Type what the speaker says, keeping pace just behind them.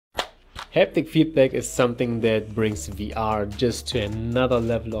Haptic feedback is something that brings VR just to another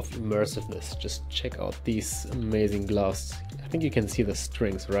level of immersiveness. Just check out these amazing gloves. I think you can see the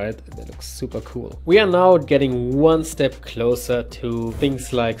strings, right? They look super cool. We are now getting one step closer to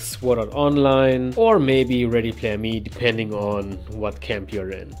things like Sword Art Online or maybe Ready Player Me, depending on what camp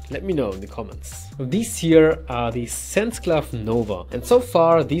you're in. Let me know in the comments. These here are the Sense Glove Nova, and so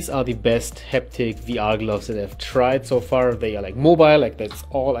far these are the best haptic VR gloves that I've tried so far. They are like mobile, like that's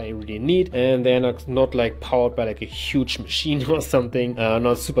all I really need, and they're not like powered by like a huge machine or something.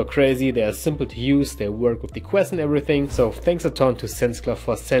 Not super crazy. They are simple to use. They work with the Quest and everything. So thanks a ton to Sense Glove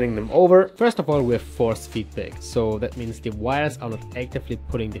for sending them over. First of all, we have force feedback, so that means the wires are not actively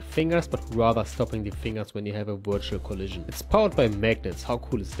pulling the fingers, but rather stopping the fingers when you have a virtual collision. It's powered by magnets. How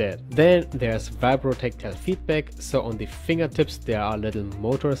cool is that? Then there's vibrotactile feedback, so on the fingertips there are little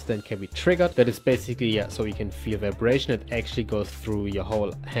motors that can be triggered. That is basically so you can feel vibration. It actually goes through your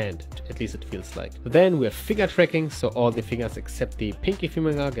whole hand, at least it feels like. Then we have finger tracking, so all the fingers except the pinky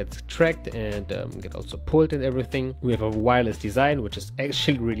finger gets tracked and get also pulled and everything. We have a wireless design, which is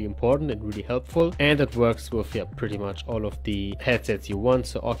actually really important and really helpful, and it works with pretty much all of the headsets you want,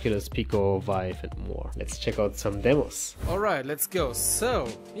 so Oculus, Pico, Vive and more. Let's check out some demos. Alright, let's go. So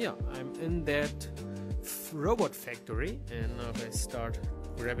yeah, I'm in that robot factory, and now if I start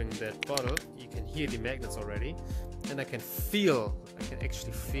grabbing that bottle, you can hear the magnets already, and I can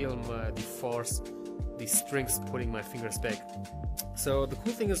actually feel the force, the strings pulling my fingers back. So the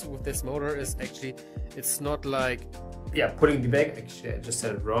cool thing is with this motor is actually it's not like putting the back. Actually I just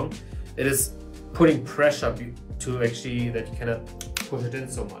said it wrong. It is putting pressure to actually that you cannot push it in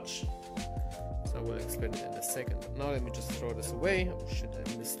so much. So I will explain it in a second. But now let me just throw this away. Oh shit,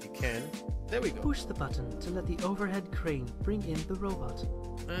 I missed the can. There we go. Push the button to let the overhead crane bring in the robot.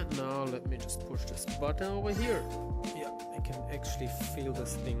 And now let me just push this button over here. Yeah, I can actually feel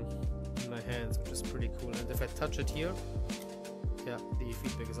this thing in my hands, which is pretty cool. And if I touch it here, yeah, the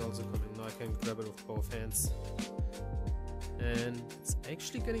feedback is also coming. Now I can grab it with both hands. And it's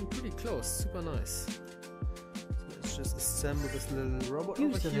actually getting pretty close. Super nice. So let's just assemble this little robot over here.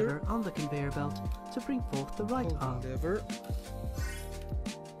 Use the lever on the conveyor belt to bring forth the right arm. Lever.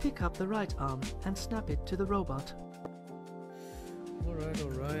 Pick up the right arm and snap it to the robot.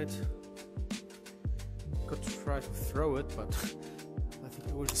 Alright. Got to try to throw it, but I think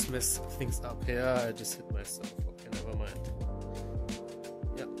I will just mess things up. Yeah, I just hit myself. Okay, never mind.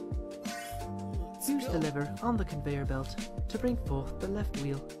 Yeah. Use the lever on the conveyor belt to bring forth the left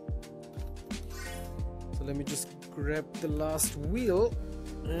wheel. So let me just grab the last wheel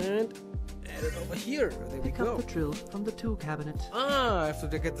and add it over here. There we go. Pick up the drill from the tool cabinet. Ah, I have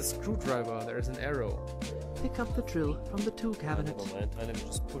to get the screwdriver. There is an arrow. Pick up the drill from the tool cabinet. Never mind. Let me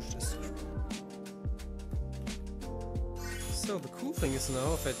just push this through. So the cool thing is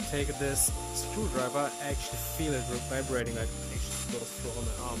now, if I take this screwdriver, I actually feel it vibrating, like it actually goes through all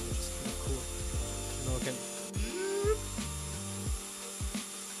my arm, which is pretty cool. Now I can.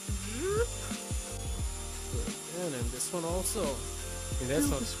 And then this one also. I mean, that's Drill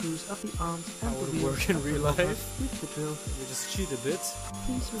not the screws of the arms and how the it wheels work in of the real robot life. with the drill. We just cheat a bit.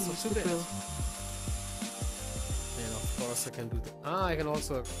 Please release the drill. And of course I can do I can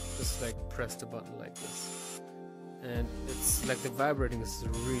also just like press the button like this. And it's like the vibrating is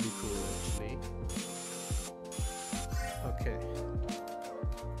really cool actually. Okay.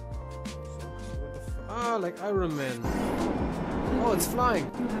 Like Iron Man. Oh, it's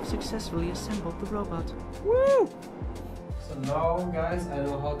flying. You have successfully assembled the robot. Woo! So now, guys, I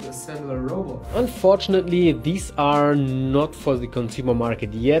know how to assemble a robot. Unfortunately, these are not for the consumer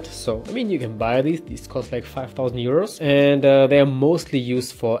market yet. So, I mean, you can buy these. These cost like 5,000 euros. And they are mostly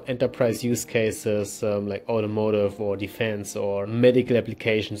used for enterprise use cases like automotive or defense or medical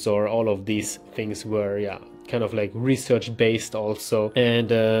applications or all of these things where, kind of like research based also, and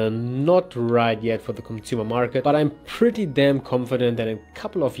not right yet for the consumer market, but I'm pretty damn confident that in a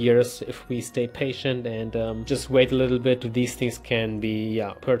couple of years, if we stay patient and just wait a little bit, these things can be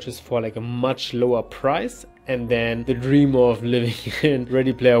purchased for like a much lower price, and then the dream of living in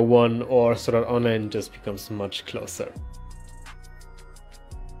Ready Player One or Sword Art Online just becomes much closer.